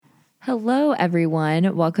Hello,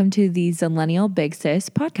 everyone. Welcome to the Zillennial Big Sis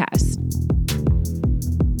podcast.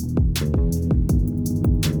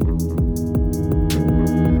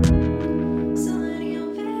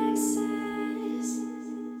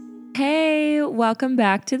 Hey, welcome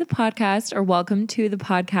back to the podcast, or welcome to the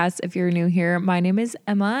podcast if you're new here. My name is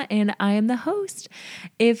Emma and I am the host.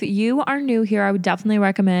 If you are new here, I would definitely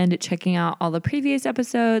recommend checking out all the previous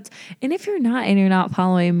episodes. And if you're not and you're not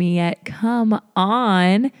following me yet, come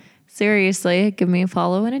on. Seriously, give me a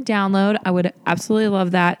follow and a download. I would absolutely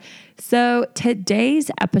love that. So today's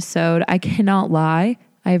episode, I cannot lie,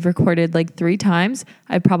 I've recorded like 3 times.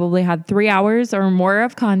 I've probably had 3 hours or more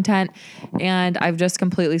of content, and I've just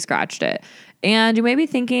completely scratched it. And you may be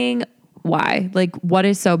thinking, why? Like, what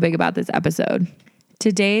is so big about this episode?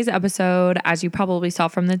 Today's episode, as you probably saw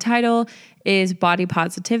from the title, is body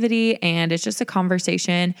positivity, and it's just a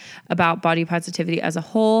conversation about body positivity as a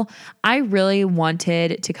whole. I really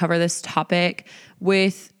wanted to cover this topic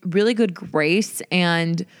with really good grace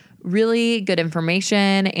and really good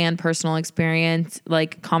information and personal experience,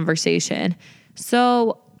 like conversation.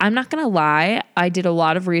 So I'm not going to lie, I did a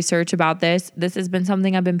lot of research about this. This has been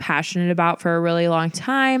something I've been passionate about for a really long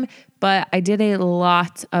time, but I did a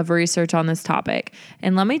lot of research on this topic.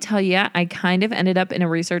 And let me tell you, I kind of ended up in a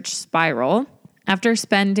research spiral after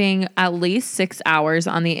spending at least 6 hours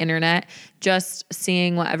on the internet, just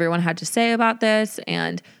seeing what everyone had to say about this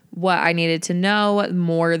and what I needed to know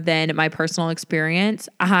more than my personal experience.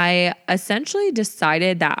 I essentially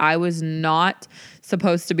decided that I was not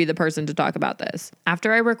supposed to be the person to talk about this.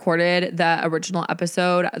 After I recorded the original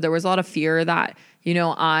episode, there was a lot of fear that,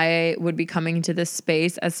 I would be coming to this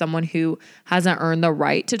space as someone who hasn't earned the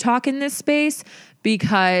right to talk in this space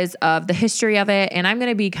because of the history of it. And I'm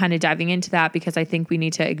going to be kind of diving into that because I think we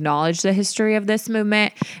need to acknowledge the history of this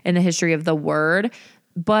movement and the history of the word.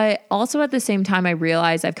 But also at the same time,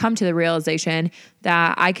 I've come to the realization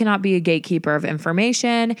that I cannot be a gatekeeper of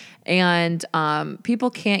information, and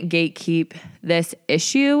people can't gatekeep this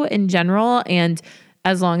issue in general. And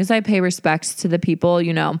as long as I pay respects to the people,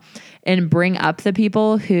 and bring up the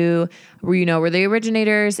people who were the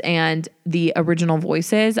originators and the original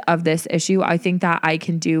voices of this issue, I think that I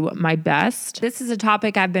can do my best. This is a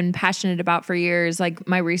topic I've been passionate about for years. Like,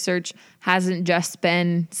 my research hasn't just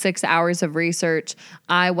been 6 hours of research.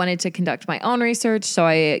 I wanted to conduct my own research. So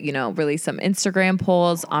I, released some Instagram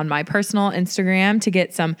polls on my personal Instagram to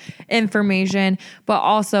get some information. But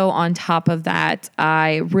also on top of that,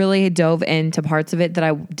 I really dove into parts of it that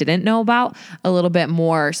I didn't know about a little bit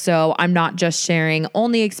more. So I'm not just sharing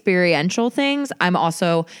only experiential things. I'm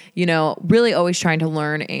also, really always trying to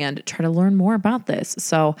learn and try to learn more about this.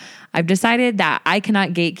 So I've decided that I cannot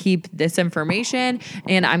gatekeep this information,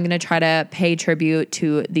 and I'm going to try to pay tribute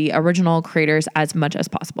to the original creators as much as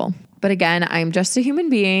possible. But again, I'm just a human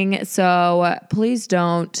being, so please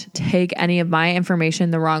don't take any of my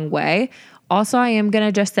information the wrong way. Also, I am going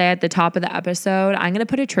to just say at the top of the episode, I'm going to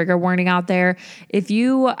put a trigger warning out there. If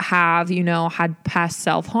you have, had past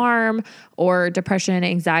self-harm or depression,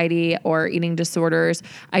 anxiety, or eating disorders,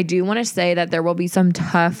 I do want to say that there will be some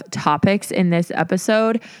tough topics in this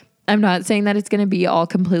episode. I'm not saying that it's going to be all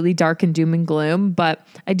completely dark and doom and gloom, but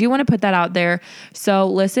I do want to put that out there. So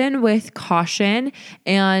listen with caution.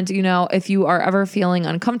 And, if you are ever feeling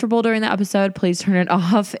uncomfortable during the episode, please turn it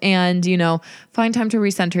off and, find time to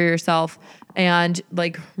recenter yourself and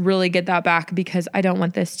really get that back, because I don't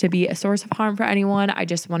want this to be a source of harm for anyone. I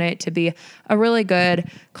just want it to be a really good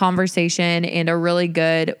conversation and a really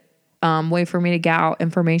good way for me to get out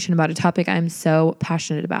information about a topic I'm so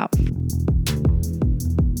passionate about.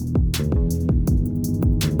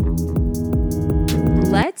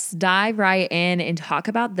 Let's dive right in and talk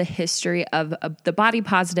about the history of the body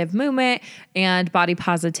positive movement and body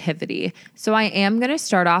positivity. So I am going to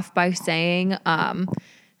start off by saying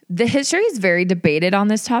the history is very debated on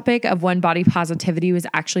this topic of when body positivity was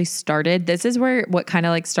actually started. This is what kind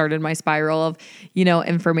of started my spiral of,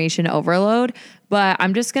 information overload. But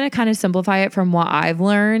I'm just going to kind of simplify it from what I've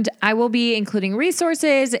learned. I will be including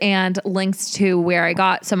resources and links to where I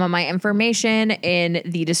got some of my information in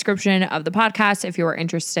the description of the podcast if you are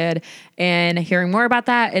interested in hearing more about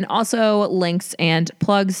that. And also links and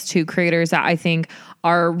plugs to creators that I think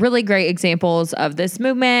are really great examples of this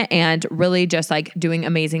movement and really just doing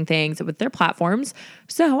amazing things with their platforms.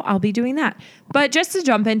 So I'll be doing that. But just to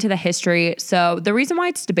jump into the history, so the reason why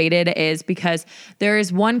it's debated is because there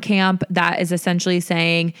is one camp that is essentially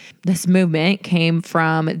saying this movement came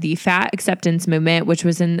from the fat acceptance movement, which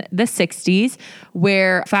was in the 60s,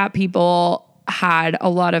 where fat people had a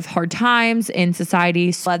lot of hard times in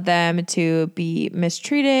society, led them to be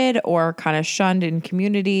mistreated or kind of shunned in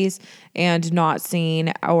communities and not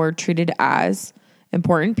seen or treated as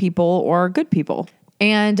important people or good people.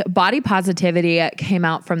 And body positivity came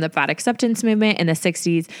out from the fat acceptance movement in the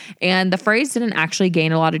 60s. And the phrase didn't actually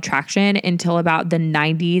gain a lot of traction until about the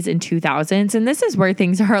 90s and 2000s. And this is where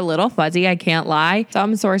things are a little fuzzy, I can't lie.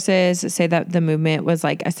 Some sources say that the movement was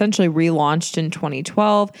like essentially relaunched in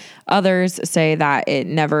 2012. Others say that it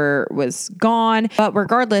never was gone. But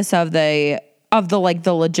regardless of the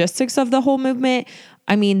logistics of the whole movement,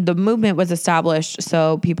 I mean, the movement was established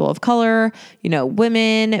so people of color,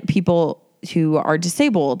 women, people who are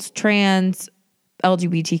disabled, trans,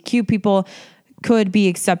 LGBTQ people could be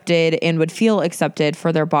accepted and would feel accepted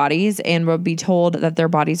for their bodies and would be told that their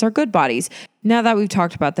bodies are good bodies. Now that we've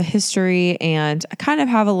talked about the history and I kind of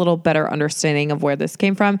have a little better understanding of where this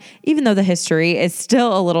came from, even though the history is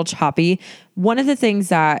still a little choppy, one of the things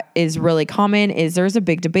that is really common is there's a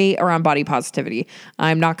big debate around body positivity.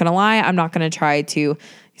 I'm not going to lie. I'm not going to try to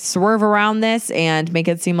swerve around this and make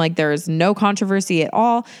it seem like there is no controversy at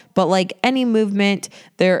all. But like any movement,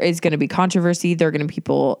 there is going to be controversy. There are going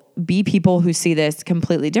to be people who see this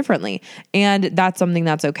completely differently. And that's something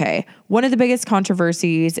that's okay. One of the biggest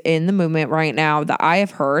controversies in the movement right now that I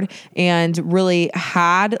have heard and really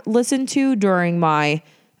had listened to during my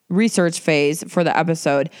research phase for the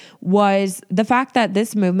episode was the fact that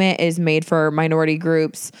this movement is made for minority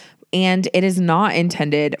groups, and it is not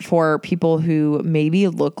intended for people who maybe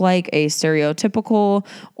look like a stereotypical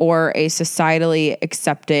or a societally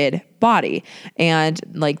accepted body. And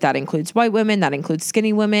like that includes white women, that includes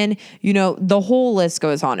skinny women, the whole list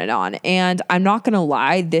goes on. And I'm not going to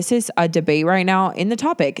lie, this is a debate right now in the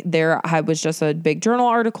topic. There was just a big journal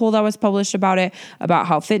article that was published about it, about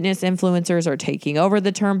how fitness influencers are taking over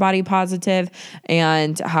the term body positive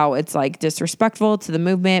and how it's like disrespectful to the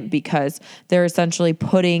movement because they're essentially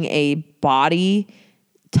putting a body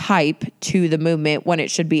type to the movement when it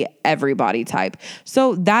should be every body type.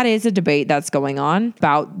 So that is a debate that's going on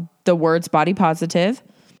about the words body positive.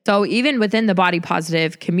 So even within the body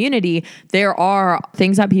positive community, there are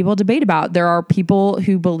things that people debate about. There are people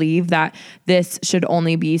who believe that this should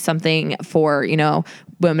only be something for,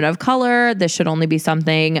 women of color. This should only be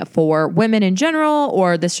something for women in general,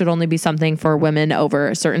 or this should only be something for women over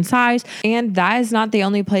a certain size. And that is not the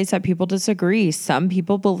only place that people disagree. Some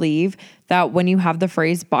people believe that when you have the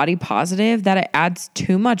phrase body positive, that it adds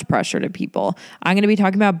too much pressure to people. I'm going to be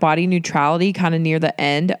talking about body neutrality kind of near the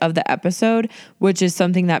end of the episode, which is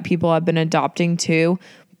something that people have been adopting too.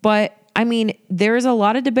 But I mean, there's a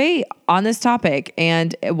lot of debate on this topic,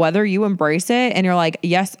 and whether you embrace it and you're like,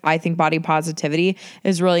 yes, I think body positivity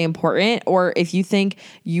is really important, or if you think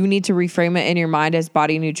you need to reframe it in your mind as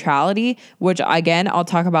body neutrality, which again, I'll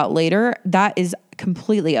talk about later, that is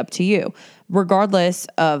completely up to you. Regardless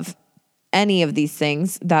of any of these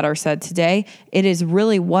things that are said today, it is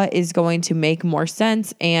really what is going to make more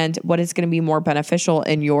sense and what is going to be more beneficial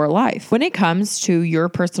in your life. When it comes to your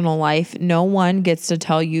personal life, no one gets to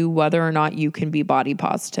tell you whether or not you can be body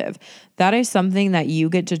positive. That is something that you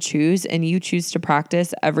get to choose, and you choose to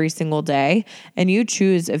practice every single day, and you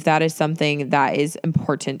choose if that is something that is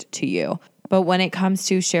important to you. But when it comes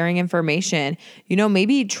to sharing information,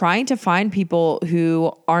 maybe trying to find people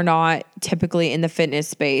who are not typically in the fitness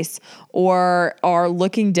space or are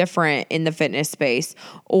looking different in the fitness space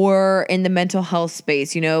or in the mental health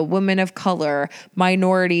space, women of color,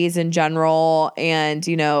 minorities in general, and,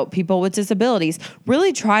 people with disabilities.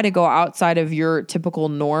 Really try to go outside of your typical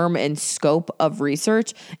norm and scope of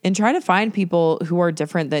research and try to find people who are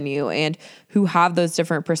different than you and who have those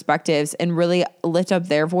different perspectives, and really lift up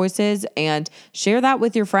their voices and share that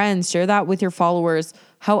with your friends, share that with your followers,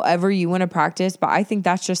 however you want to practice. But I think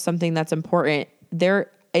that's just something that's important.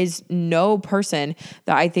 There is no person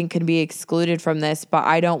that I think can be excluded from this, but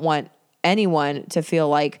I don't want anyone to feel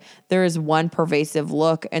like there is one pervasive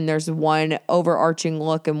look and there's one overarching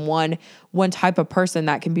look and one type of person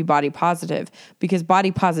that can be body positive, because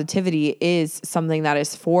body positivity is something that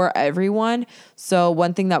is for everyone. So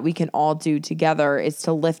one thing that we can all do together is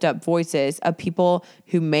to lift up voices of people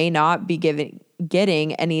who may not be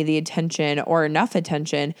getting any of the attention or enough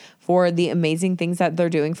attention for the amazing things that they're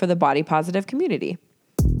doing for the body positive community.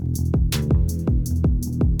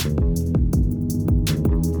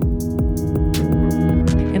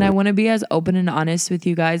 And I want to be as open and honest with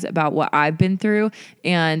you guys about what I've been through.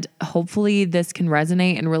 And hopefully this can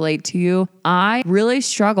resonate and relate to you. I really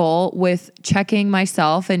struggle with checking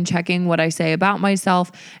myself and checking what I say about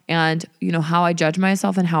myself and, how I judge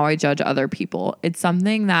myself and how I judge other people. It's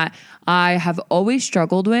something that I have always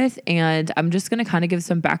struggled with. And I'm just going to kind of give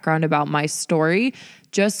some background about my story,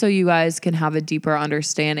 just so you guys can have a deeper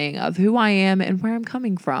understanding of who I am and where I'm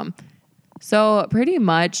coming from. So pretty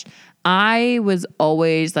much, I was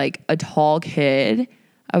always like a tall kid.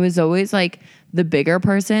 I was always like the bigger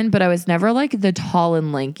person, but I was never like the tall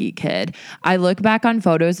and lanky kid. I look back on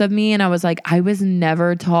photos of me and I was like, I was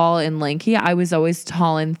never tall and lanky. I was always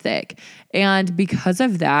tall and thick. And because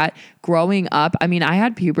of that, growing up, I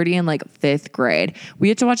had puberty in like 5th grade. We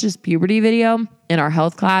had to watch this puberty video in our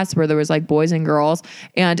health class where there was like boys and girls.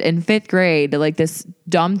 And in 5th grade, like this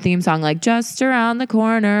dumb theme song, like Just Around the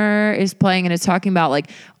Corner is playing. And it's talking about like,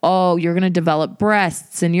 oh, you're going to develop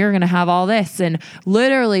breasts and you're going to have all this. And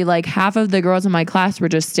literally like half of the girls in my class were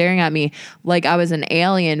just staring at me like I was an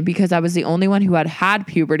alien because I was the only one who had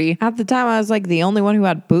puberty. At the time, I was like the only one who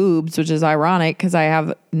had boobs, which is ironic because I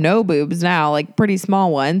have no boobs now, like pretty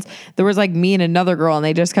small ones. There was like me and another girl and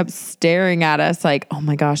they just kept staring at us like, oh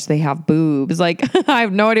my gosh, they have boobs. Like I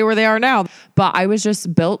have no idea where they are now. But I was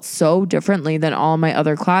just built so differently than all my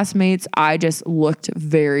other classmates. I just looked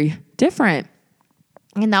very different.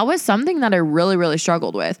 And that was something that I really, really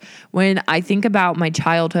struggled with. When I think about my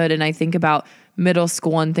childhood and I think about middle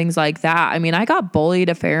school and things like that, I got bullied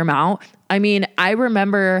a fair amount. I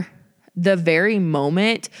remember the very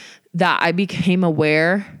moment that I became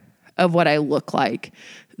aware of what I look like.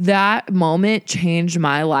 That moment changed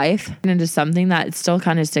my life into something that still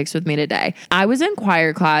kind of sticks with me today. I was in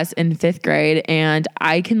choir class in 5th grade and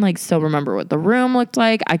I can like still remember what the room looked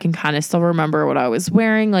like. I can kind of still remember what I was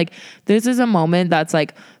wearing. Like this is a moment that's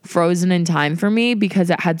like frozen in time for me because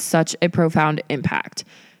it had such a profound impact.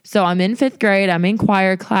 So I'm in 5th grade, I'm in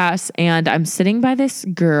choir class and I'm sitting by this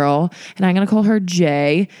girl and I'm going to call her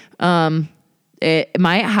J. It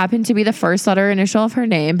might happen to be the first letter initial of her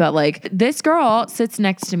name, but like this girl sits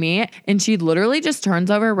next to me and she literally just turns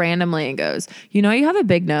over randomly and goes, you have a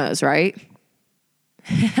big nose, right?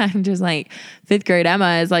 I'm just like, 5th grade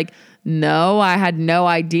Emma is like, no, I had no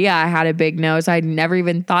idea I had a big nose. I'd never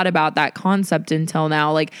even thought about that concept until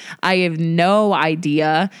now. Like I have no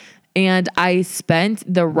idea. And I spent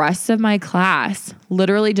the rest of my class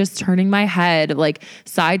literally just turning my head like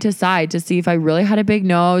side to side to see if I really had a big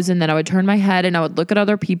nose. And then I would turn my head and I would look at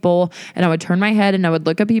other people and I would turn my head and I would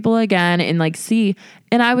look at people again and like see.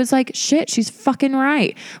 And I was like, shit, she's fucking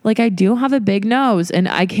right. Like I do have a big nose and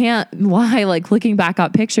I can't lie. Like looking back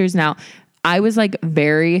at pictures now, I was like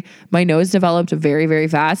my nose developed very, very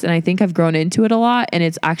fast. And I think I've grown into it a lot. And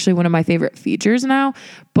it's actually one of my favorite features now.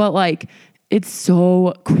 But like, it's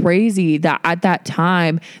so crazy that at that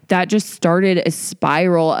time, that just started a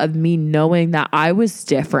spiral of me knowing that I was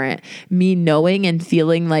different, me knowing and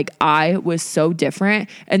feeling like I was so different.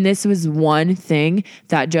 And this was one thing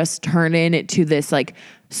that just turned into this like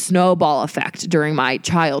snowball effect during my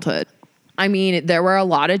childhood. There were a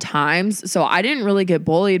lot of times, so I didn't really get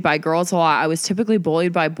bullied by girls a lot. I was typically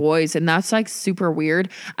bullied by boys, and that's like super weird.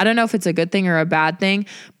 I don't know if it's a good thing or a bad thing,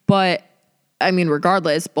 but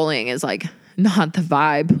regardless, bullying is like not the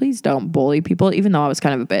vibe. Please don't bully people, even though I was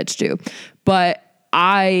kind of a bitch too. But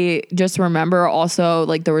I just remember also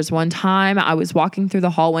like there was one time I was walking through the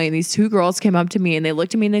hallway and these 2 girls came up to me and they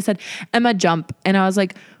looked at me and they said, Emma, jump. And I was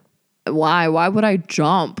like, why? Why would I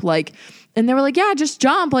jump? And they were like, yeah, just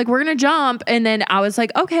jump. Like, we're going to jump. And then I was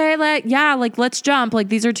like, okay, let's jump. Like,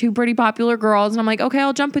 these are 2 pretty popular girls. And I'm like, okay,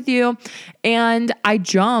 I'll jump with you. And I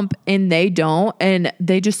jump and they don't. And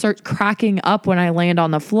they just start cracking up when I land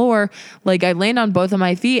on the floor. Like, I land on both of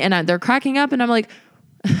my feet and they're cracking up. And I'm like,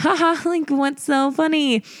 haha, like, what's so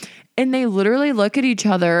funny? And they literally look at each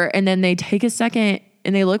other and then they take a second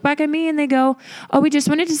and they look back at me and they go, oh, we just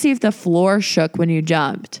wanted to see if the floor shook when you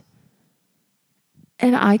jumped.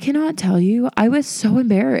 And I cannot tell you, I was so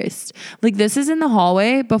embarrassed. Like this is in the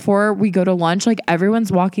hallway before we go to lunch. Like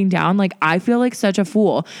everyone's walking down. Like I feel like such a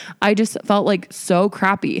fool. I just felt like so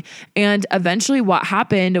crappy. And eventually what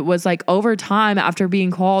happened was like over time after being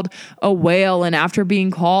called a whale and after being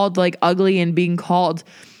called like ugly and being called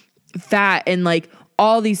fat and like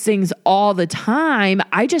all these things all the time,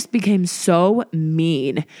 I just became so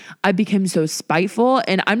mean. I became so spiteful.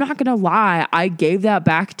 And I'm not going to lie, I gave that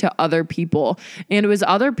back to other people. And it was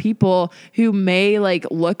other people who may like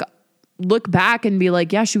look back and be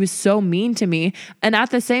like, yeah, she was so mean to me. And at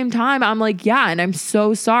the same time, I'm like, yeah, and I'm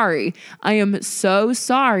so sorry. I am so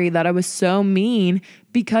sorry that I was so mean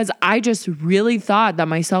because I just really thought that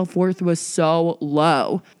my self-worth was so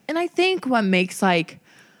low. And I think what makes like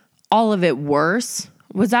all of it worse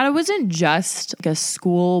was that it wasn't just like a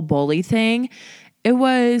school bully thing. It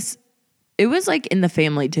was like in the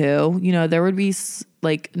family too. You know, there would be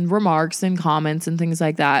like remarks and comments and things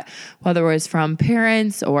like that, whether it was from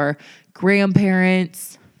parents or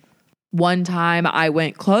grandparents. One time I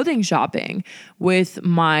went clothing shopping with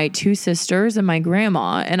my 2 sisters and my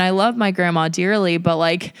grandma, and I love my grandma dearly, but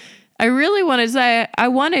like, I really want to say, I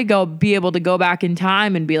want to be able to go back in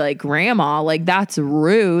time and be like, grandma, like that's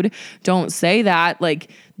rude. Don't say that. Like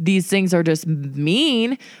these things are just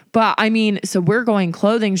mean. But I mean, so we're going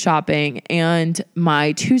clothing shopping and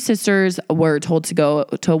my 2 sisters were told to go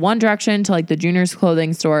to one direction to like the juniors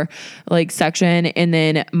clothing store like section. And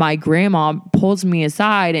then my grandma pulls me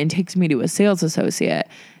aside and takes me to a sales associate.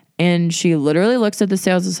 And she literally looks at the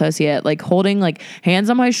sales associate, like holding like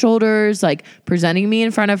hands on my shoulders, like presenting me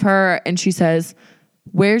in front of her. And she says,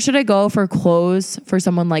 "Where should I go for clothes for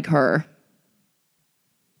someone like her?"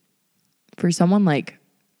 For someone like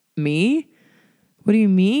me? What do you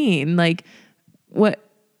mean? Like, what?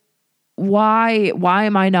 Why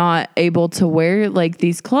am I not able to wear like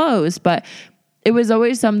these clothes? But it was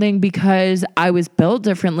always something because I was built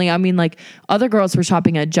differently. I mean, like other girls were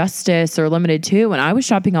shopping at Justice or Limited Too, and I was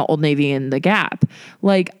shopping at Old Navy and The Gap.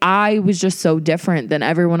 Like I was just so different than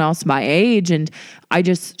everyone else my age. And I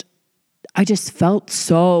just felt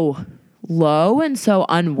so low and so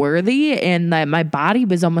unworthy, and that my body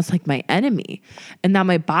was almost like my enemy, and that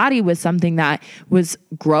my body was something that was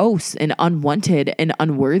gross and unwanted and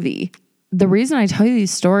unworthy. The reason I tell you these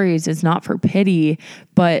stories is not for pity,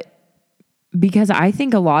 but because I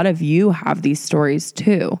think a lot of you have these stories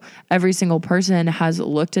too. Every single person has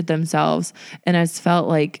looked at themselves and has felt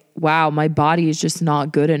like, wow, my body is just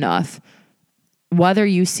not good enough. Whether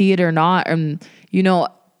you see it or not. And, you know,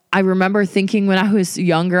 I remember thinking when I was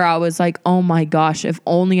younger, I was like, oh my gosh, if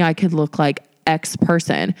only I could look like X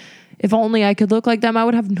person. If only I could look like them, I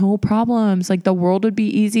would have no problems. Like the world would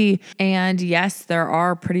be easy. And yes, there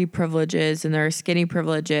are pretty privileges and there are skinny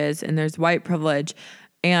privileges and there's white privilege.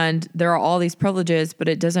 And there are all these privileges, but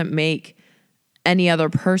it doesn't make any other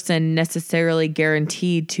person necessarily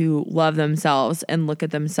guaranteed to love themselves and look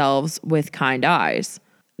at themselves with kind eyes.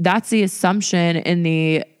 That's the assumption, and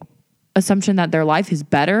the assumption that their life is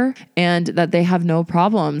better and that they have no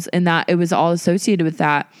problems, and that it was all associated with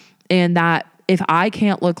that. And that if I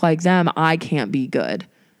can't look like them, I can't be good.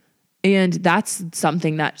 And that's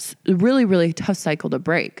something that's a really, really tough cycle to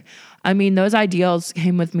break. I mean, those ideals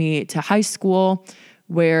came with me to high school,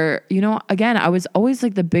 where, you know, again, I was always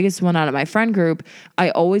like the biggest one out of my friend group. I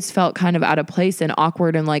always felt kind of out of place and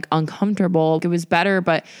awkward and like uncomfortable. It was better,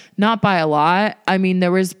 but not by a lot. I mean,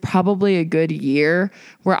 there was probably a good year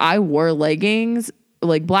where I wore leggings,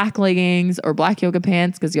 like black leggings or black yoga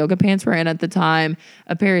pants, because yoga pants were in at the time,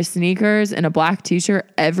 a pair of sneakers and a black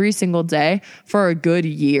t-shirt every single day for a good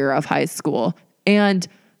year of high school. And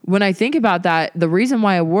when I think about that, the reason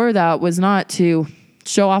why I wore that was not to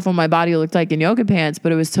show off what my body looked like in yoga pants,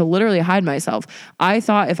 but it was to literally hide myself. I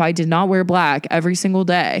thought if I did not wear black every single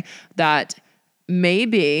day, that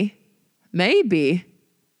maybe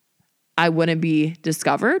I wouldn't be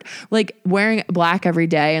discovered. Like wearing black every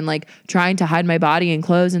day and like trying to hide my body in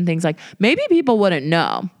clothes and things, like maybe people wouldn't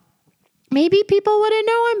know. Maybe people wouldn't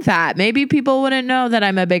know I'm fat. Maybe people wouldn't know that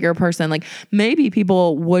I'm a bigger person. Like maybe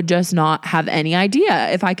people would just not have any idea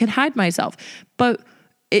if I could hide myself. But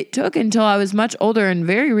it took until I was much older and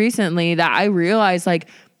very recently that I realized like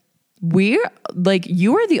you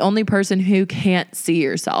are the only person who can't see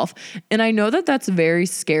yourself. And I know that that's very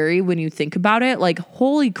scary when you think about it. Like,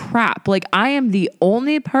 holy crap. Like I am the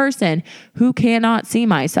only person who cannot see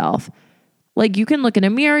myself. Like you can look in a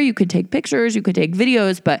mirror, you could take pictures, you could take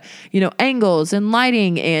videos, but you know, angles and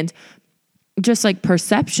lighting and just like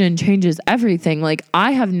perception changes everything. Like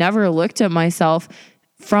I have never looked at myself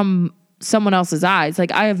from someone else's eyes.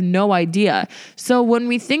 Like I have no idea. So when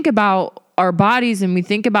we think about our bodies and we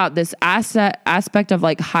think about this aspect of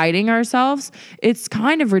like hiding ourselves, it's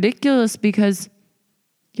kind of ridiculous because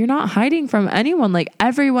you're not hiding from anyone. Like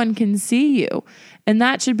everyone can see you. And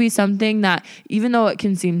that should be something that, even though it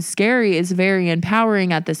can seem scary, is very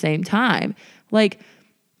empowering at the same time. Like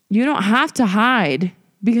you don't have to hide,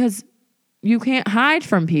 because you can't hide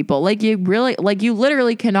from people. Like you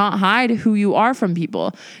literally cannot hide who you are from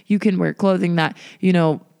people. You can wear clothing that, you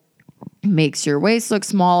know, makes your waist look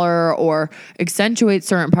smaller or accentuates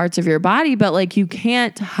certain parts of your body, but like you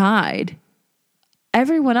can't hide.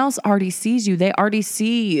 Everyone else already sees you. They already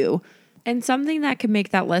see you. And something that can make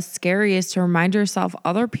that less scary is to remind yourself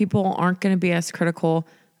other people aren't going to be as critical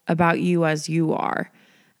about you as you are.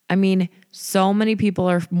 I mean, so many people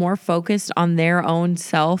are more focused on their own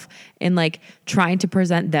self and like trying to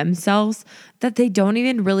present themselves that they don't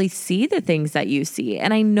even really see the things that you see.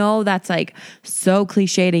 And I know that's like so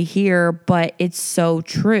cliche to hear, but it's so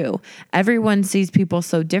true. Everyone sees people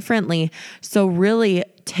so differently. So really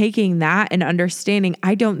taking that and understanding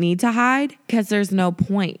I don't need to hide because there's no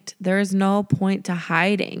point. There is no point to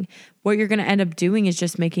hiding. What you're going to end up doing is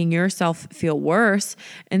just making yourself feel worse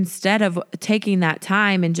instead of taking that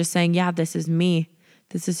time and just saying, yeah, this is me.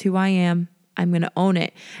 This is who I am. I'm going to own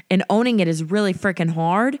it. And owning it is really freaking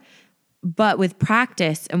hard. But with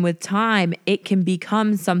practice and with time, it can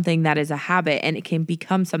become something that is a habit and it can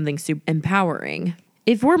become something super empowering.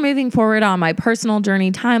 If we're moving forward on my personal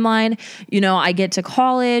journey timeline, I get to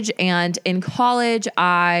college, and in college,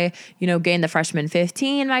 I, gained the freshman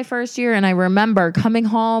 15 my first year. And I remember coming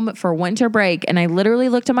home for winter break, and I literally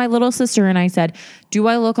looked at my little sister and I said, do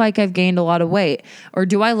I look like I've gained a lot of weight, or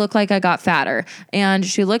do I look like I got fatter? And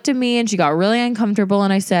she looked at me and she got really uncomfortable.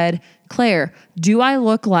 And I said, Claire, do I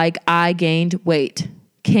look like I gained weight?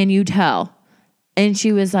 Can you tell? And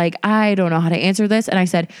she was like, I don't know how to answer this. And I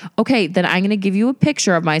said, okay, then I'm going to give you a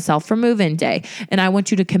picture of myself from move-in day. And I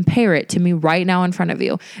want you to compare it to me right now in front of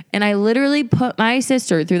you. And I literally put my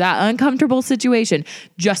sister through that uncomfortable situation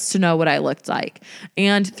just to know what I looked like.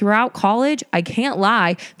 And throughout college, I can't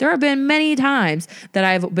lie, there have been many times that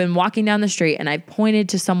I've been walking down the street and I've pointed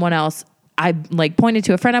to someone else. I pointed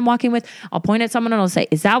to a friend I'm walking with. I'll point at someone and I'll say,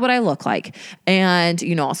 is that what I look like? And,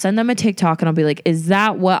 I'll send them a TikTok and I'll be like, is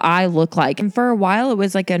that what I look like? And for a while, it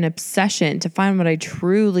was like an obsession to find what I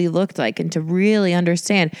truly looked like and to really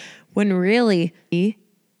understand, when really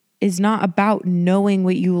is not about knowing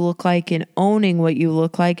what you look like and owning what you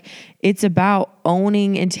look like. It's about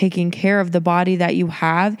owning and taking care of the body that you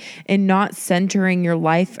have and not centering your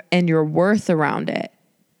life and your worth around it.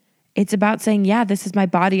 It's about saying, yeah, this is my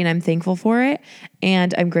body and I'm thankful for it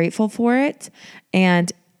and I'm grateful for it and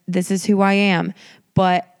this is who I am.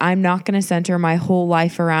 But I'm not going to center my whole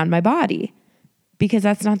life around my body because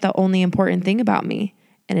that's not the only important thing about me.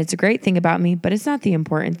 And it's a great thing about me, but it's not the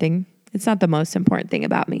important thing. It's not the most important thing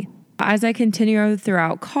about me. As I continue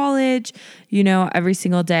throughout college, every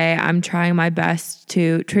single day I'm trying my best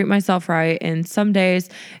to treat myself right. And some days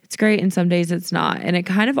it's great and some days it's not. And it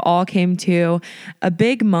kind of all came to a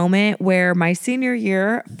big moment where my senior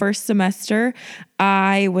year, first semester,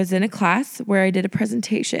 I was in a class where I did a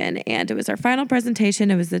presentation, and it was our final presentation.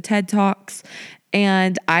 It was the TED Talks.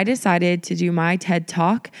 And I decided to do my TED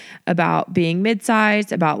Talk about being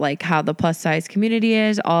mid-sized, about like how the plus size community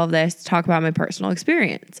is, all of this, talk about my personal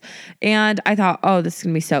experience. And I thought, oh, this is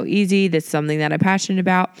going to be so easy. This is something that I'm passionate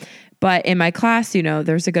about. But in my class,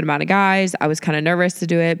 there's a good amount of guys. I was kind of nervous to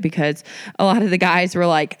do it because a lot of the guys were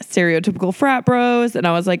like stereotypical frat bros. And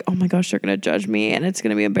I was like, oh my gosh, they're going to judge me and it's going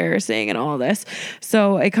to be embarrassing and all this.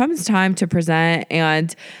 So it comes time to present,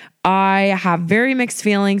 and I have very mixed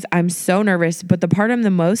feelings. I'm so nervous, but the part I'm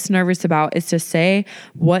the most nervous about is to say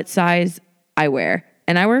what size I wear.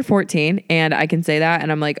 And I wear 14, and I can say that.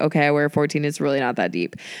 And I'm like, okay, I wear 14. It's really not that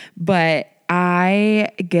deep. But I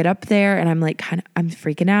get up there and I'm like, I'm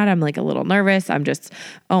freaking out. I'm like a little nervous. I'm just,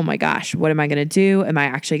 oh my gosh, what am I going to do? Am I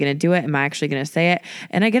actually going to do it? Am I actually going to say it?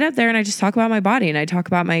 And I get up there and I just talk about my body and I talk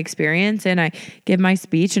about my experience and I give my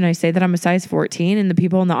speech and I say that I'm a size 14 and the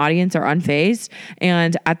people in the audience are unfazed.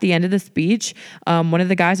 And at the end of the speech, one of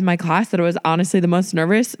the guys in my class that I was honestly the most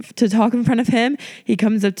nervous to talk in front of him, he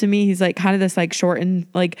comes up to me. He's like kind of this like short and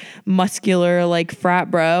like muscular, like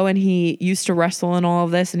frat bro. And he used to wrestle and all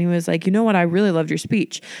of this. And he was like, you know what? I really loved your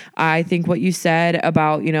speech. I think what you said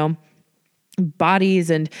about, bodies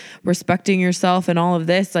and respecting yourself and all of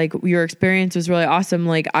this, like your experience was really awesome.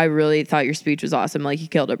 Like I really thought your speech was awesome. Like you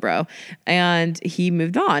killed it, bro. And he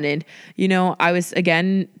moved on. And, I was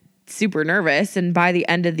again, super nervous. And by the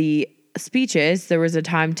end of the speeches, there was a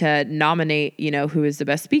time to nominate, who is the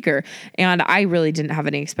best speaker. And I really didn't have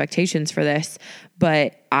any expectations for this,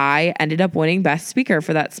 but I ended up winning best speaker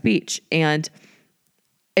for that speech. And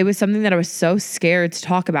it was something that I was so scared to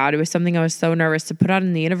talk about. It was something I was so nervous to put out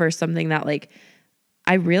in the universe, something that like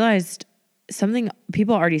I realized something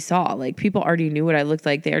people already saw, like people already knew what I looked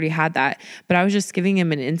like. They already had that, but I was just giving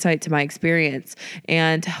them an insight to my experience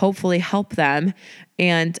and hopefully help them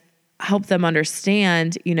and help them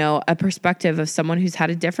understand, a perspective of someone who's had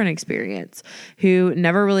a different experience, who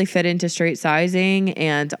never really fit into straight sizing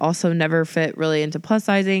and also never fit really into plus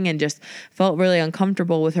sizing and just felt really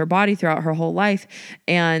uncomfortable with her body throughout her whole life.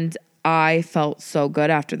 And I felt so good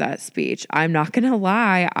after that speech. I'm not going to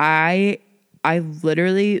lie. I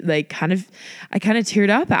literally I kind of teared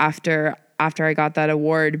up after I got that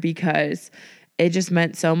award because it just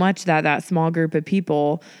meant so much that that small group of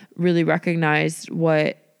people really recognized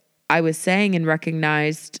what I was saying and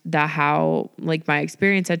recognized that how like my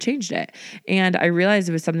experience had changed it. And I realized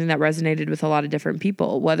it was something that resonated with a lot of different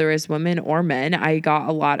people, whether it's women or men. I got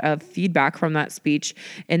a lot of feedback from that speech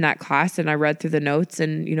in that class, and I read through the notes,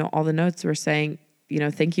 and, you know, all the notes were saying, you know,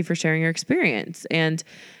 thank you for sharing your experience. And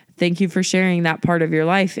thank you for sharing that part of your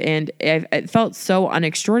life. And it felt so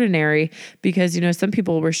unextraordinary because, you know, some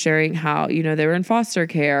people were sharing how, you know, they were in foster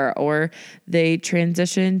care or they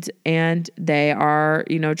transitioned and they are,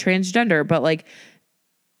 you know, transgender. But like,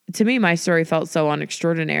 to me, my story felt so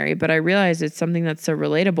unextraordinary, but I realized it's something that's so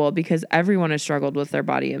relatable because everyone has struggled with their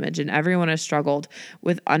body image and everyone has struggled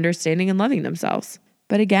with understanding and loving themselves.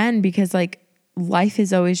 But again, because like life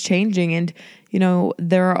is always changing, and, you know,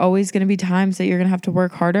 there are always going to be times that you're going to have to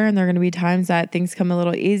work harder, and there are going to be times that things come a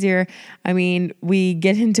little easier. I mean, we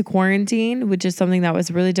get into quarantine, which is something that was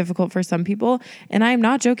really difficult for some people. And I'm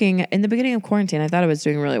not joking. In the beginning of quarantine, I thought I was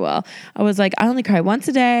doing really well. I was like, I only cry once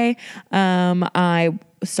a day. I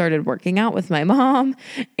started working out with my mom,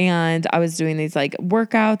 and I was doing these like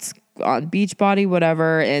workouts on Beachbody,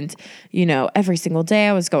 whatever. And, you know, every single day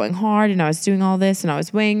I was going hard and I was doing all this and I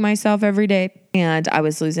was weighing myself every day and I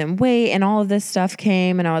was losing weight and all of this stuff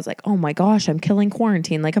came, and I was like, oh my gosh, I'm killing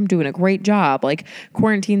quarantine. Like, I'm doing a great job. Like,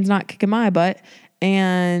 quarantine's not kicking my butt.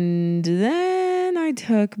 And then I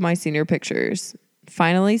took my senior pictures.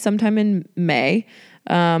 Finally, sometime in May,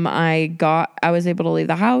 I was able to leave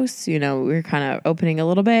the house. You know, we were kind of opening a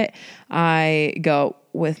little bit. I go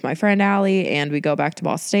with my friend Allie and we go back to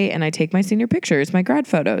Ball State and I take my senior pictures, my grad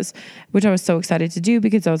photos, which I was so excited to do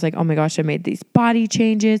because I was like, oh my gosh, I made these body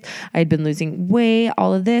changes. I had been losing weight,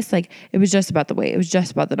 all of this. Like, it was just about the weight. It was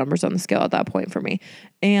just about the numbers on the scale at that point for me.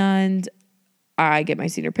 And I get my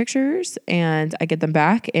senior pictures and I get them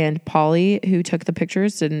back, and Polly, who took the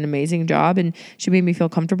pictures, did an amazing job, and she made me feel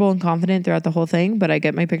comfortable and confident throughout the whole thing. But I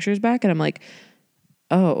get my pictures back and I'm like,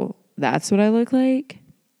 oh, that's what I look like?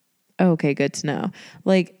 Okay, good to know.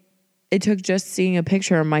 Like, it took just seeing a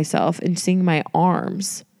picture of myself and seeing my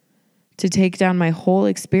arms to take down my whole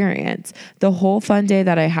experience, the whole fun day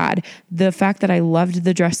that I had, the fact that I loved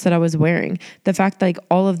the dress that I was wearing, the fact that, like,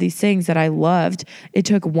 all of these things that I loved. It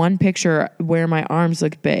took one picture where my arms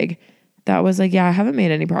looked big. That was like, yeah, I haven't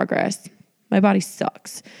made any progress. My body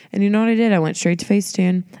sucks. And you know what I did? I went straight to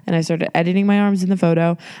Facetune and I started editing my arms in the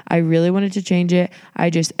photo. I really wanted to change it. I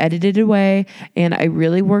just edited it away, and I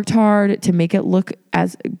really worked hard to make it look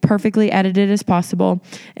as perfectly edited as possible.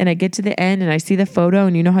 And I get to the end and I see the photo,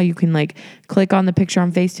 and you know how you can like click on the picture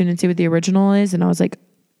on Facetune and see what the original is? And I was like,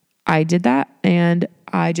 I did that. And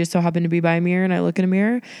I just so happened to be by a mirror, and I look in a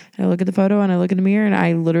mirror and I look at the photo and I look in the mirror and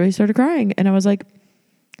I literally started crying. And I was like,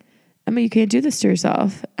 Emma, you can't do this to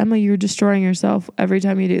yourself. Emma, you're destroying yourself every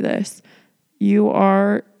time you do this. You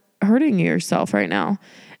are hurting yourself right now.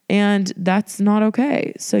 And that's not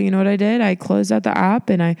okay. So you know what I did? I closed out the app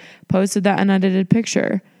and I posted that unedited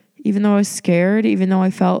picture. Even though I was scared, even though I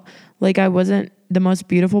felt like I wasn't the most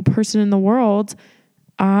beautiful person in the world,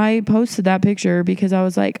 I posted that picture because I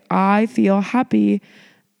was like, I feel happy.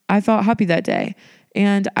 I felt happy that day.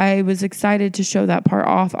 And I was excited to show that part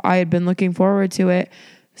off. I had been looking forward to it.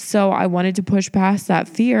 So I wanted to push past that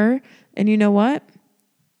fear. And you know what?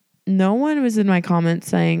 No one was in my comments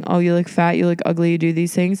saying, oh, you look fat, you look ugly, you do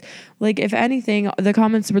these things. Like, if anything, the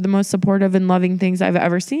comments were the most supportive and loving things I've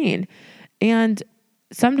ever seen. And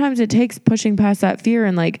sometimes it takes pushing past that fear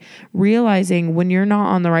and like realizing when you're not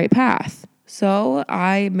on the right path. So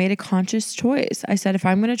I made a conscious choice. I said, if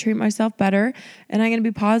I'm going to treat myself better and I'm going to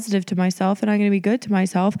be positive to myself and I'm going to be good to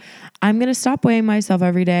myself, I'm going to stop weighing myself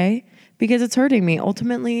every day because it's hurting me.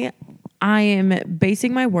 Ultimately, I am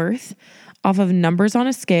basing my worth off of numbers on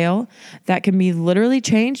a scale that can be literally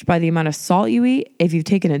changed by the amount of salt you eat, if you've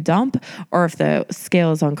taken a dump, or if the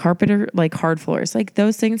scale is on carpet or like hard floors. Like,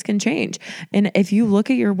 those things can change. And if you look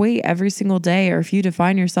at your weight every single day, or if you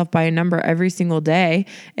define yourself by a number every single day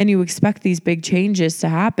and you expect these big changes to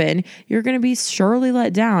happen, you're going to be surely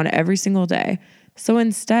let down every single day. So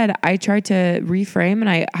instead, I tried to reframe, and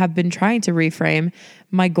I have been trying to reframe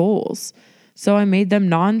my goals. So I made them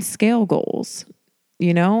non-scale goals.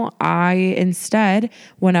 You know, instead,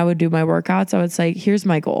 when I would do my workouts, I would say, here's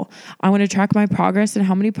my goal. I want to track my progress and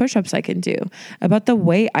how many push-ups I can do, about the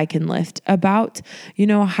weight I can lift, about, you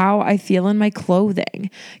know, how I feel in my clothing,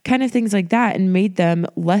 kind of things like that, and made them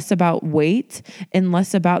less about weight and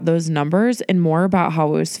less about those numbers and more about how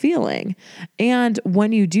I was feeling. And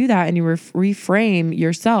when you do that and you reframe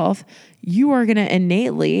yourself, you are going to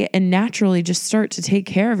innately and naturally just start to take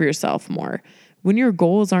care of yourself more. when your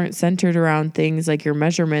goals aren't centered around things like your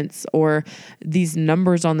measurements or these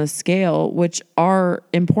numbers on the scale, which are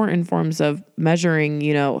important forms of measuring,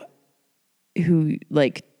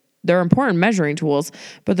 they're important measuring tools,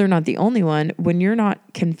 but they're not the only one. When you're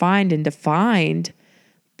not confined and defined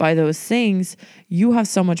by those things, you have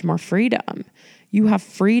so much more freedom. You have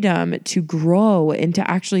freedom to grow and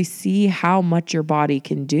to actually see how much your body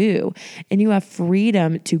can do. And you have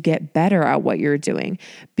freedom to get better at what you're doing.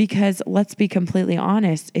 Because let's be completely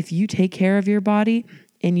honest, if you take care of your body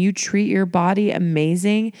and you treat your body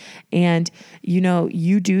amazing and,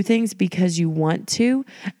 you do things because you want to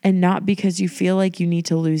and not because you feel like you need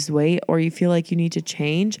to lose weight or you feel like you need to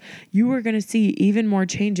change, you are going to see even more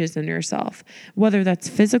changes in yourself, whether that's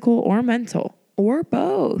physical or mental or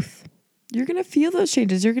both. You're going to feel those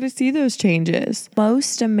changes. You're going to see those changes.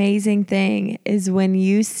 Most amazing thing is when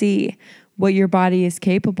you see what your body is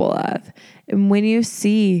capable of, and when you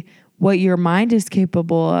see what your mind is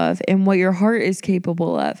capable of and what your heart is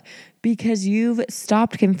capable of, because you've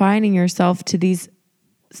stopped confining yourself to these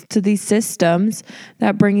systems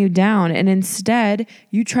that bring you down. And instead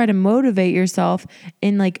you try to motivate yourself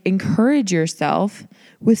and encourage yourself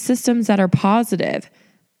with systems that are positive,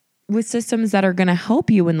 with systems that are going to help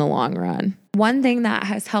you in the long run. One thing that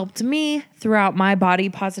has helped me throughout my body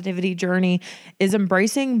positivity journey is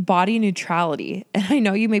embracing body neutrality. And I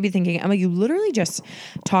know you may be thinking, Emma, you literally just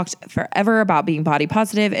talked forever about being body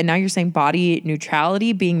positive, and now you're saying body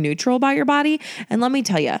neutrality, being neutral about your body. And let me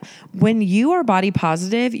tell you, when you are body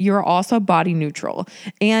positive, you're also body neutral.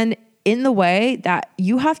 And in the way that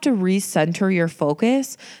you have to recenter your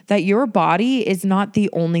focus, that your body is not the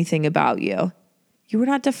only thing about you. You are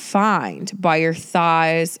not defined by your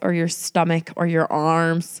thighs or your stomach or your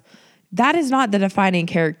arms. That is not the defining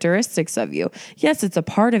characteristics of you. Yes, it's a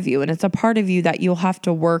part of you, and it's a part of you that you'll have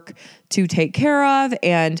to work to take care of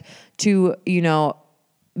and to,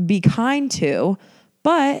 be kind to,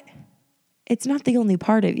 but it's not the only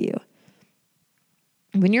part of you.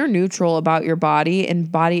 When you're neutral about your body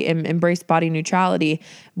and embrace body neutrality,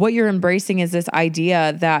 what you're embracing is this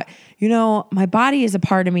idea that, my body is a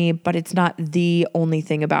part of me, but it's not the only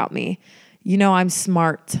thing about me. I'm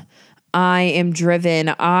smart. I am driven.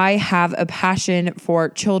 I have a passion for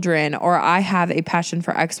children, or I have a passion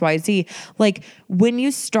for XYZ. When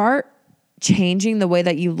you start changing the way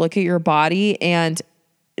that you look at your body and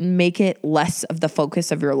make it less of the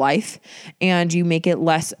focus of your life, and you make it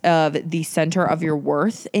less of the center of your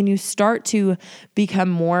worth, and you start to become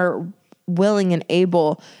more willing and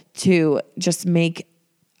able to just make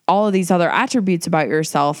all of these other attributes about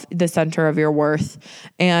yourself the center of your worth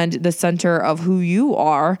and the center of who you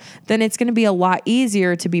are, then it's going to be a lot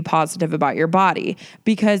easier to be positive about your body,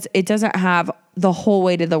 because it doesn't have the whole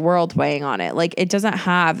weight of the world weighing on it. It doesn't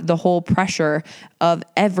have the whole pressure of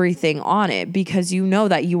everything on it, because you know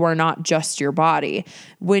that you are not just your body.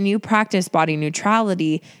 When you practice body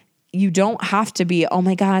neutrality, you don't have to be, oh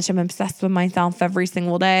my gosh, I'm obsessed with myself every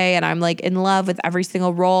single day, and I'm in love with every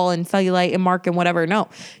single roll and cellulite and mark and whatever. No,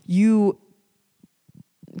 you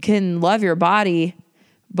can love your body,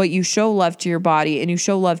 but you show love to your body and you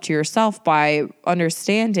show love to yourself by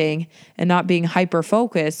understanding and not being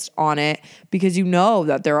hyper-focused on it, because you know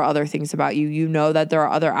that there are other things about you. You know that there are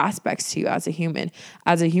other aspects to you as a human.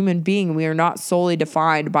 As a human being, we are not solely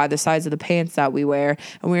defined by the size of the pants that we wear,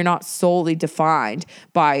 and we are not solely defined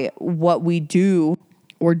by what we do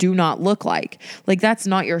or do not look like. That's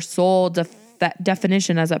not your sole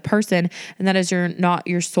definition as a person, and that is not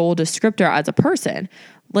your sole descriptor as a person.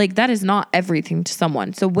 That is not everything to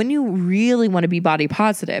someone. So when you really want to be body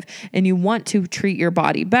positive and you want to treat your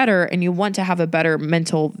body better and you want to have a better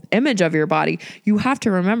mental image of your body, you have to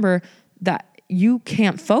remember that you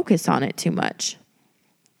can't focus on it too much.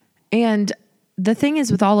 And the thing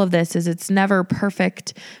is with all of this is it's never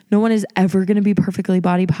perfect. No one is ever going to be perfectly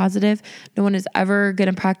body positive. No one is ever going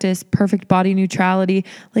to practice perfect body neutrality.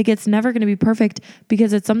 It's never going to be perfect,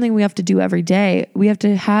 because it's something we have to do every day. We have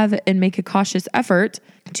to have and make a cautious effort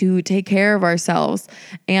to take care of ourselves.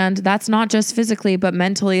 And that's not just physically, but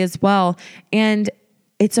mentally as well. And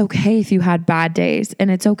it's okay if you had bad days, and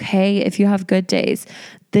it's okay if you have good days.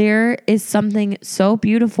 There is something so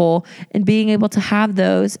beautiful in being able to have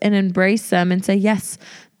those and embrace them and say, yes,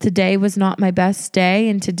 today was not my best day,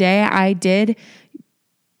 and today I did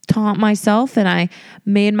taunt myself and I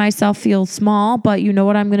made myself feel small, but you know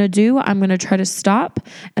what I'm going to do? I'm going to try to stop,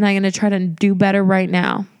 and I'm going to try to do better right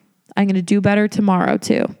now. I'm going to do better tomorrow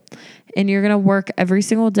too. And you're going to work every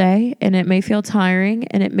single day, and it may feel tiring,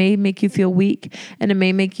 and it may make you feel weak, and it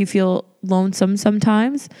may make you feel lonesome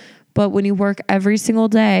sometimes. But when you work every single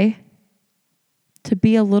day to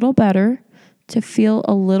be a little better, to feel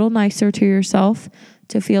a little nicer to yourself,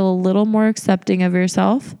 to feel a little more accepting of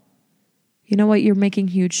yourself, you know what? You're making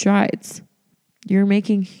huge strides. You're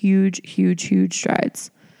making huge, huge, huge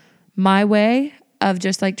strides. My way of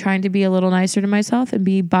just like trying to be a little nicer to myself and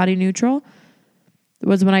be body neutral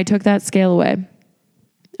was when I took that scale away.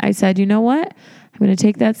 I said, you know what? I'm going to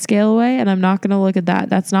take that scale away and I'm not going to look at that.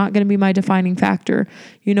 That's not going to be my defining factor.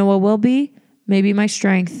 You know what will be? Maybe my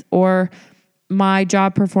strength or my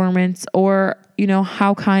job performance or, you know,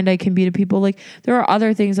 how kind I can be to people. Like there are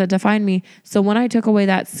other things that define me. So when I took away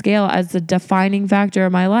that scale as the defining factor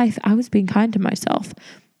of my life, I was being kind to myself.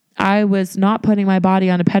 I was not putting my body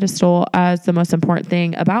on a pedestal as the most important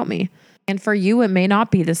thing about me. And for you, it may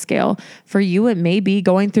not be the scale. For you, it may be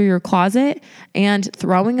going through your closet and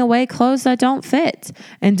throwing away clothes that don't fit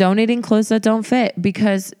and donating clothes that don't fit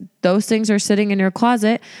because those things are sitting in your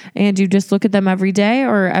closet and you just look at them every day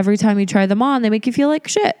or every time you try them on, they make you feel like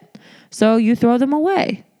shit. So you throw them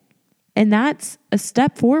away. And that's a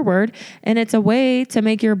step forward. And it's a way to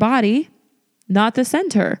make your body not the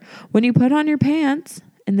center. When you put on your pants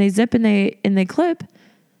and they zip and they clip,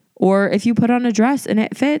 or if you put on a dress and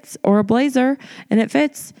it fits, or a blazer and it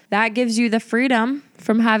fits, that gives you the freedom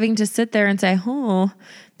from having to sit there and say, oh,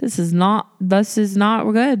 this is not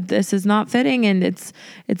good. This is not fitting. And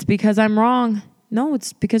it's because I'm wrong. No,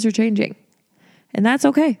 it's because you're changing. And that's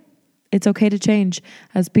okay. It's okay to change.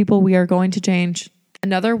 As people, we are going to change.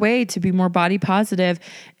 Another way to be more body positive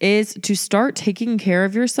is to start taking care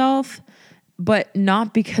of yourself, but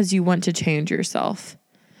not because you want to change yourself.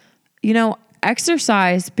 You know,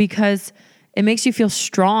 exercise because it makes you feel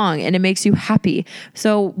strong and it makes you happy.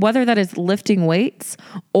 So whether that is lifting weights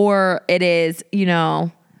or it is, you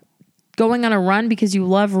know, going on a run because you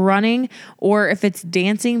love running, or if it's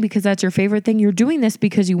dancing because that's your favorite thing, you're doing this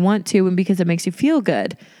because you want to and because it makes you feel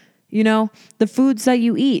good. You know, the foods that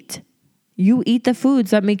you eat the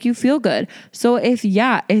foods that make you feel good. So if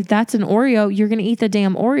that's an Oreo, you're going to eat the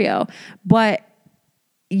damn Oreo. But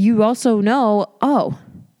you also know,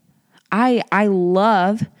 I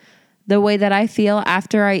love the way that I feel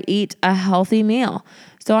after I eat a healthy meal.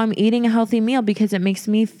 So I'm eating a healthy meal because it makes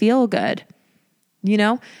me feel good. You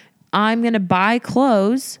know, I'm going to buy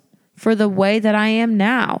clothes for the way that I am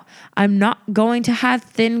now. I'm not going to have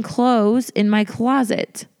thin clothes in my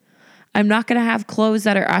closet. I'm not going to have clothes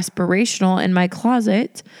that are aspirational in my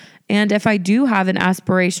closet. And if I do have an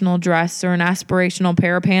aspirational dress or an aspirational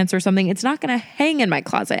pair of pants or something, it's not going to hang in my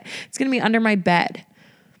closet. It's going to be under my bed.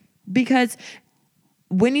 Because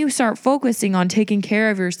when you start focusing on taking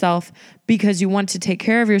care of yourself because you want to take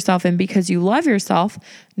care of yourself and because you love yourself,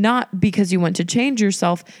 not because you want to change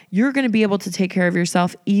yourself, you're going to be able to take care of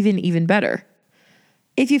yourself even better.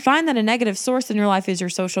 If you find that a negative source in your life is your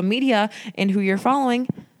social media and who you're following,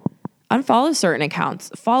 unfollow certain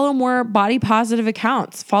accounts. Follow more body positive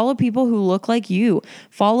accounts. Follow people who look like you.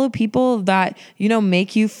 Follow people that, you know,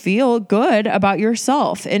 make you feel good about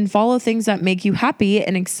yourself, and follow things that make you happy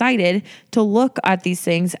and excited to look at these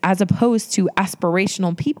things as opposed to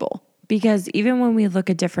aspirational people. Because even when we look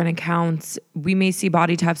at different accounts, we may see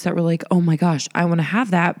body types that we're like, oh my gosh, I want to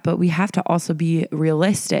have that, but we have to also be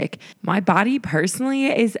realistic. My body personally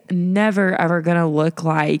is never ever going to look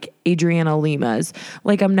like Adriana Lima's.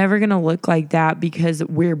 Like I'm never going to look like that because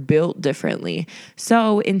we're built differently.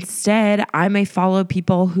 So instead, I may follow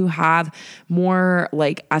people who have more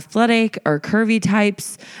like athletic or curvy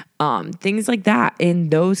types, things like that.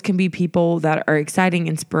 And those can be people that are exciting,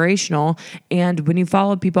 inspirational. And when you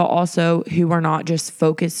follow people also who are not just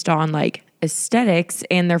focused on like aesthetics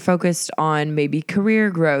and they're focused on maybe career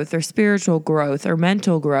growth or spiritual growth or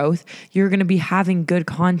mental growth, you're going to be having good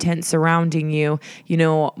content surrounding you, you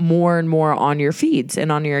know, more and more on your feeds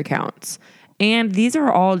and on your accounts. And these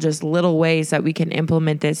are all just little ways that we can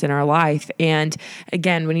implement this in our life. And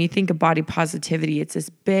again, when you think of body positivity, it's this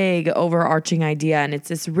big overarching idea and it's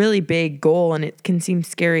this really big goal and it can seem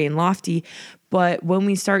scary and lofty. But when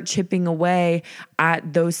we start chipping away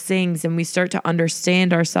at those things and we start to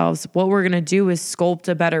understand ourselves, what we're going to do is sculpt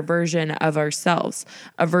a better version of ourselves,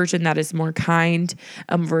 a version that is more kind,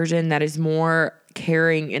 a version that is more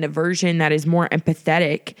caring, and a version that is more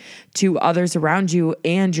empathetic to others around you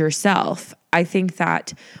and yourself. I think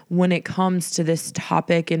that when it comes to this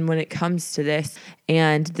topic and when it comes to this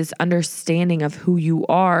and this understanding of who you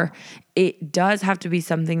are it does have to be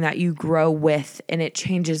something that you grow with and it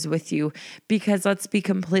changes with you. Because let's be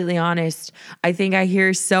completely honest, I think I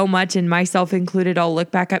hear so much, and myself included, I'll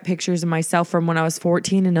look back at pictures of myself from when I was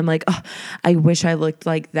 14 and I'm like, oh, I wish I looked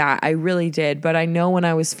like that. I really did. But I know when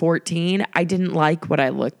I was 14, I didn't like what I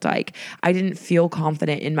looked like. I didn't feel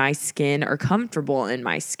confident in my skin or comfortable in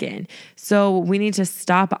my skin. So we need to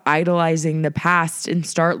stop idolizing the past and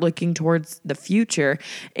start looking towards the future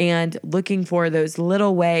and looking for those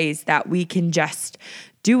little ways that we can just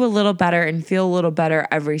do a little better and feel a little better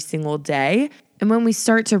every single day. And when we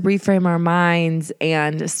start to reframe our minds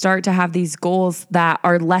and start to have these goals that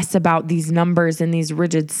are less about these numbers and these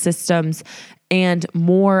rigid systems and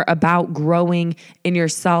more about growing in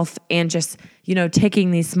yourself and just,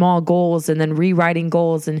 taking these small goals and then rewriting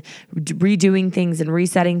goals and redoing things and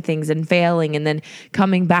resetting things and failing and then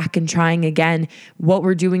coming back and trying again, what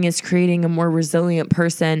we're doing is creating a more resilient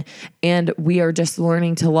person. And we are just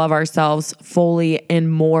learning to love ourselves fully and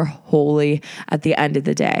more wholly at the end of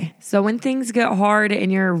the day. So when things get hard and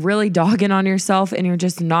you're really dogging on yourself and you're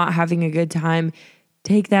just not having a good time,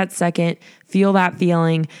 take that second, feel that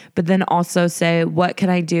feeling, but then also say, what can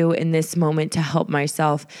I do in this moment to help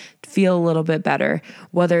myself feel a little bit better?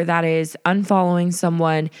 Whether that is unfollowing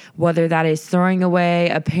someone, whether that is throwing away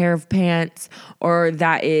a pair of pants, or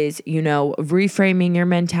that is, reframing your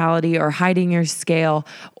mentality or hiding your scale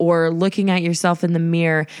or looking at yourself in the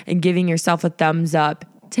mirror and giving yourself a thumbs up.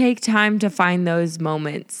 Take time to find those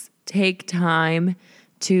moments. Take time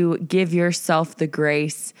to give yourself the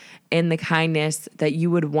grace and the kindness that you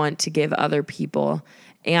would want to give other people.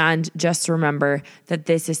 And just remember that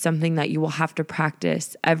this is something that you will have to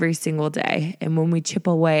practice every single day. And when we chip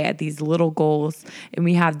away at these little goals and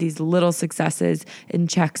we have these little successes and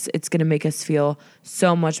checks, it's going to make us feel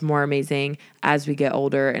so much more amazing as we get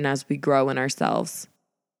older and as we grow in ourselves.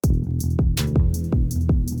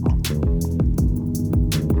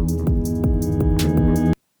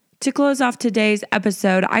 To close off today's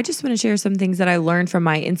episode, I just want to share some things that I learned from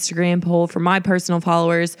my Instagram poll for my personal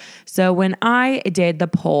followers. So when I did the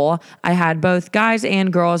poll, I had both guys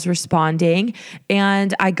and girls responding,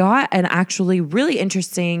 and I got an actually really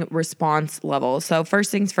interesting response level. So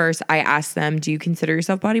first things first, I asked them, do you consider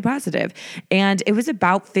yourself body positive? And it was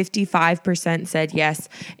about 55% said yes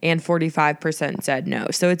and 45% said no.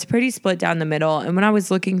 So it's pretty split down the middle. And when I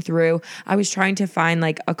was looking through, I was trying to find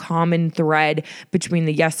like a common thread between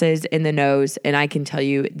the yeses and the no's, and I can tell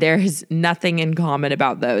you there is nothing in common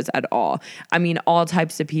about those at all. I mean, all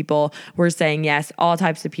types of people were saying yes, all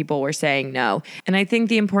types of people were saying no. And I think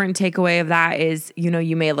the important takeaway of that is,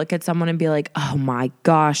 you may look at someone and be like, oh my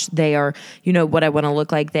gosh, they are, what I want to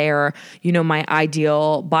look like. They are, my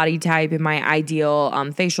ideal body type and my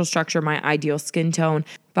ideal facial structure, my ideal skin tone.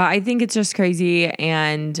 But I think it's just crazy.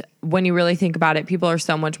 And when you really think about it, people are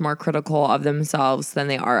so much more critical of themselves than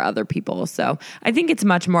they are other people. So I think it's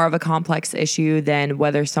much more of a complex issue than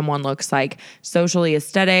whether someone looks like socially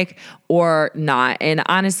aesthetic or not. And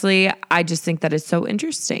honestly, I just think that is so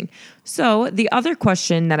interesting. So the other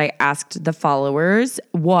question that I asked the followers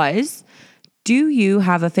was, do you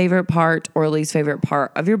have a favorite part or least favorite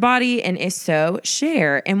part of your body? And if so,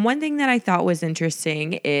 share. And one thing that I thought was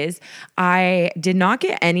interesting is I did not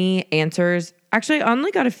get any answers. Actually, I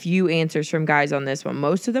only got a few answers from guys on this one.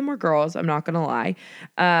 Most of them were girls, I'm not going to lie.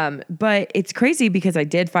 But it's crazy because I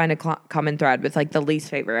did find a common thread with like the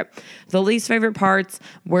least favorite. The least favorite parts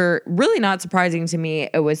were really not surprising to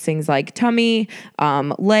me. It was things like tummy,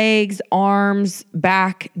 legs, arms,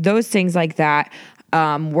 back, those things like that.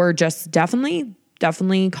 Were just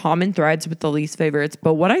definitely common threads with the least favorites.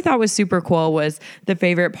 But what I thought was super cool was the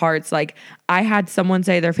favorite parts. Like I had someone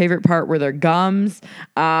say their favorite part were their gums.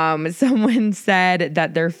 Someone said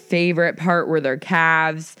that their favorite part were their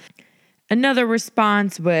calves. Another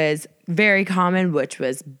response was very common, which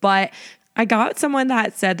was butt. I got someone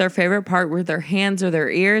that said their favorite part were their hands or their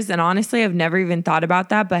ears. And honestly, I've never even thought about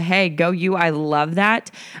that. But hey, go you. I love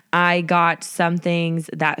that. I got some things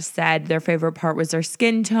that said their favorite part was their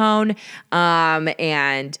skin tone.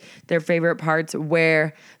 And their favorite parts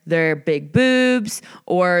were their big boobs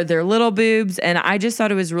or their little boobs. And I just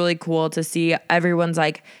thought it was really cool to see everyone's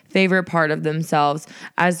like favorite part of themselves,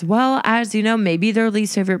 as well as, maybe their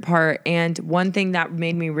least favorite part. And one thing that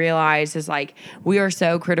made me realize is like, we are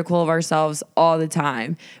so critical of ourselves all the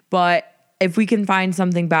time, but if we can find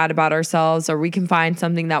something bad about ourselves or we can find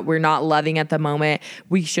something that we're not loving at the moment,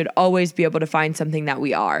 we should always be able to find something that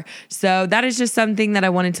we are. So that is just something that I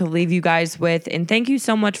wanted to leave you guys with. And thank you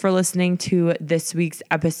so much for listening to this week's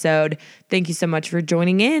episode. Thank you so much for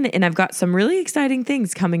joining in. And I've got some really exciting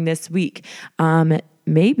things coming this week.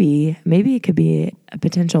 Maybe it could be a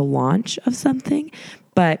potential launch of something.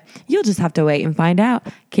 But you'll just have to wait and find out.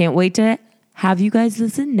 Can't wait to have you guys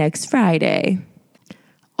listen next Friday.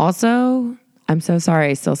 Also, I'm so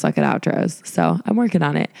sorry I still suck at outros, so I'm working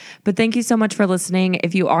on it. But thank you so much for listening.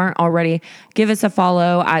 If you aren't already, give us a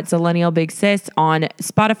follow at Zillennial Big Sis on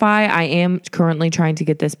Spotify. I am currently trying to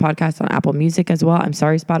get this podcast on Apple Music as well. I'm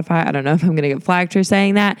sorry, Spotify. I don't know if I'm going to get flagged for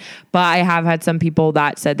saying that, but I have had some people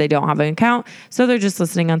that said they don't have an account, so they're just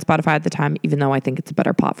listening on Spotify at the time, even though I think it's a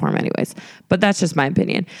better platform anyways. But that's just my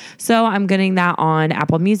opinion. So I'm getting that on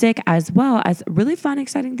Apple Music, as well as really fun,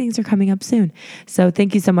 exciting things are coming up soon. So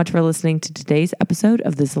thank you so much for listening to today's episode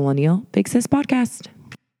of the Zillennial Big Sis podcast.